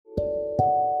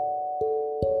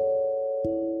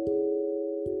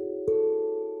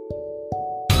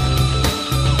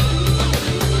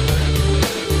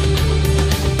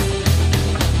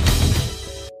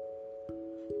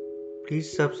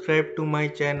Please subscribe to my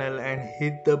channel and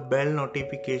hit the bell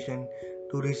notification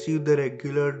to receive the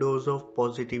regular dose of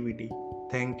positivity.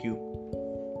 Thank you.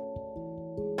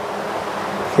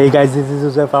 Hey guys, this is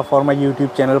Josefa for my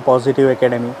YouTube channel Positive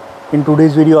Academy. In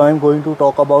today's video, I am going to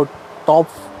talk about top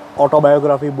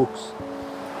autobiography books.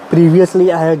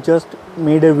 Previously, I had just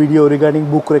made a video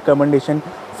regarding book recommendation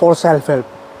for self-help.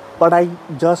 But I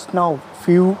just now,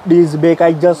 few days back,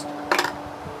 I just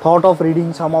thought of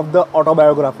reading some of the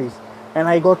autobiographies. And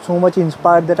I got so much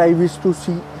inspired that I wish to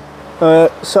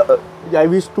I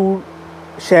wish to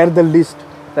share the list,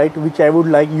 right, which I would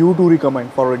like you to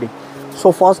recommend for reading.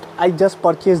 So first, I just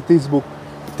purchased this book.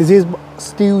 This is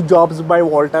Steve Jobs by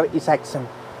Walter Isaacson.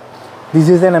 This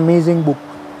is an amazing book.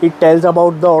 It tells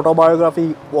about the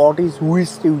autobiography, who is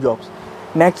Steve Jobs.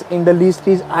 Next in the list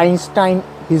is Einstein,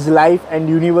 His Life and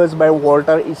Universe by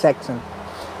Walter Isaacson.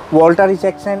 Walter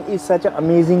Isaacson is such an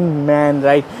amazing man,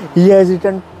 right? He has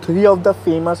written 3 of the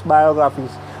famous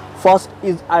biographies. First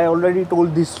is, I already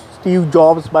told this, Steve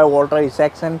Jobs by Walter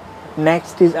Isaacson.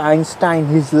 Next is Einstein,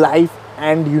 His Life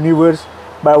and Universe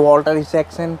by Walter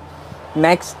Isaacson.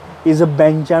 Next is a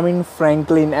Benjamin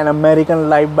Franklin, An American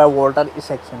Life by Walter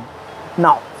Isaacson.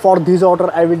 Now, for this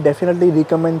author, I will definitely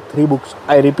recommend 3 books.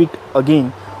 I repeat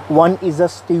again. One is a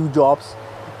Steve Jobs.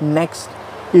 Next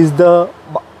is the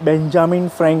Benjamin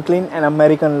Franklin, An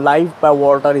American Life by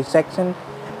Walter Isaacson.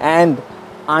 And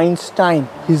Einstein,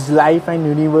 His Life and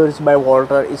Universe by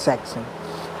Walter Isaacson.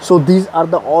 So these are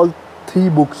the all 3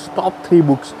 books, top 3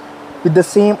 books with the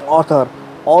same author.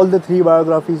 All the 3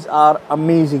 biographies are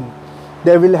amazing.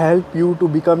 They will help you to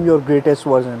become your greatest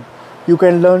version. You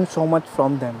can learn so much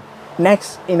from them.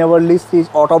 Next in our list is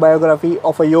Autobiography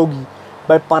of a Yogi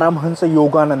by Paramhansa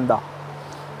Yogananda.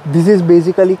 This is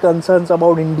basically concerns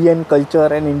about Indian culture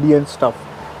and Indian stuff.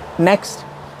 Next,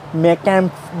 Mein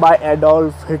Kampf by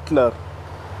Adolf Hitler.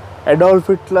 Adolf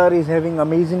Hitler is having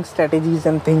amazing strategies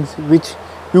and things which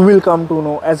you will come to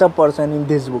know as a person in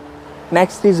this book.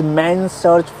 Next is Man's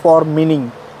Search for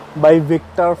Meaning by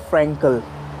Viktor Frankl.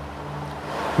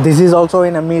 This is also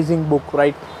an amazing book,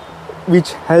 right,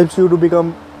 which helps you to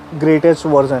become greatest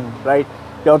version, right?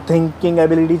 Your thinking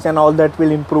abilities and all that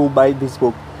will improve by this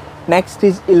book. Next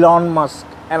is Elon Musk,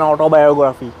 an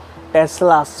autobiography,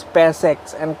 Tesla,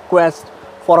 SpaceX and Quest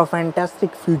for a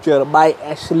Fantastic Future by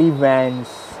Ashley Vance.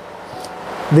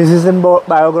 This is a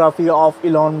biography of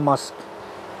Elon Musk.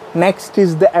 Next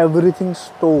is The Everything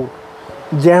Store,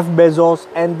 Jeff Bezos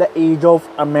and the Age of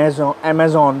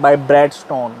Amazon by Brad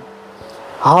Stone.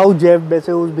 How Jeff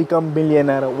Bezos become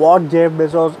billionaire, what Jeff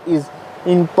Bezos is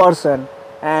in person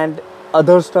and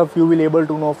other stuff you will able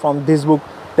to know from this book,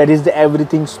 that is The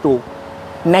Everything Store.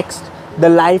 Next, The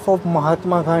Life of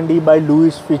Mahatma Gandhi by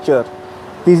Louis Fisher.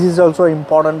 This is also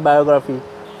important biography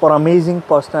for amazing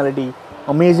personality,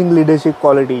 amazing leadership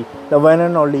quality, the one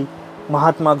and only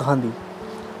Mahatma Gandhi.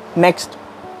 Next,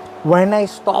 When I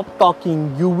Stop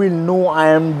Talking, You Will Know I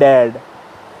Am Dead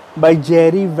by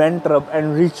Jerry Weintraub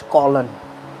and Rich Collin.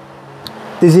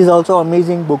 This is also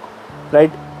amazing book,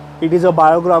 right? It is a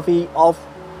biography of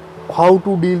how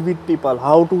to deal with people,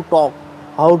 how to talk,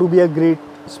 how to be a great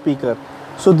speaker.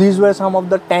 So these were some of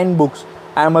the 10 books.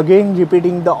 I am again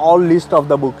repeating the all list of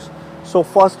the books. So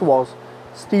first was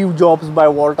Steve Jobs by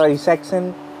Walter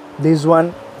Isaacson, this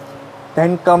one.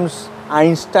 Then comes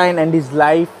Einstein and His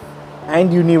Life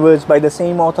and Universe by the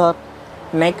same author.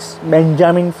 Next,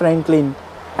 Benjamin Franklin,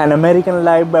 An American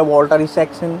Life by Walter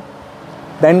Isaacson.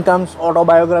 Then comes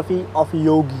Autobiography of a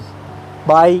Yogi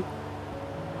by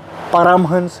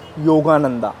Paramhansa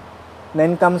Yogananda.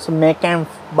 Then comes Mein Kampf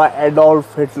by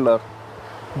Adolf Hitler.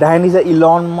 Then is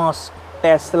Elon Musk,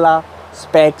 Tesla,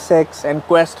 SpaceX and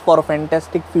Quest for a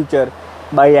Fantastic Future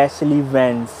by Ashley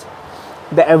Vance.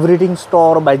 The Everything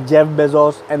Store by Jeff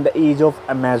Bezos and the Age of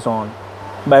Amazon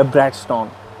by Brad Stone.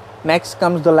 Next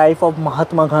comes The Life of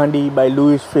Mahatma Gandhi by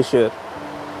Louis Fisher.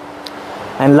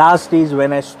 And last is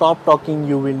When I Stop Talking,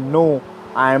 You Will Know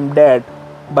I Am Dead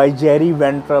by Jerry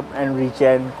Weintraub and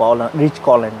Rich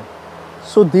Collin.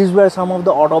 So these were some of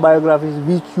the autobiographies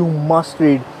which you must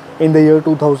read in the year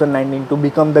 2019 to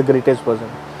become the greatest person.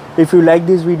 If you like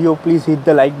this video, please hit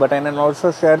the like button and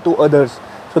also share to others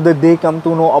so that they come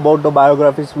to know about the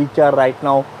biographies which are right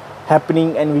now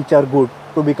happening and which are good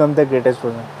to become the greatest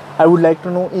person. I would like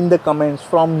to know in the comments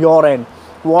from your end,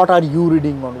 what are you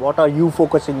reading on, what are you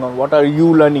focusing on, what are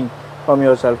you learning from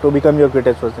yourself to become your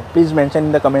greatest person. Please mention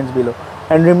in the comments below.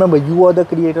 And remember, you are the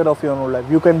creator of your own life.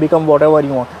 You can become whatever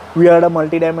you want. We are a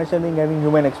multi-dimensional being having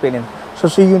human experience. So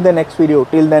see you in the next video.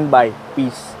 Till then, bye.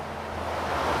 Peace.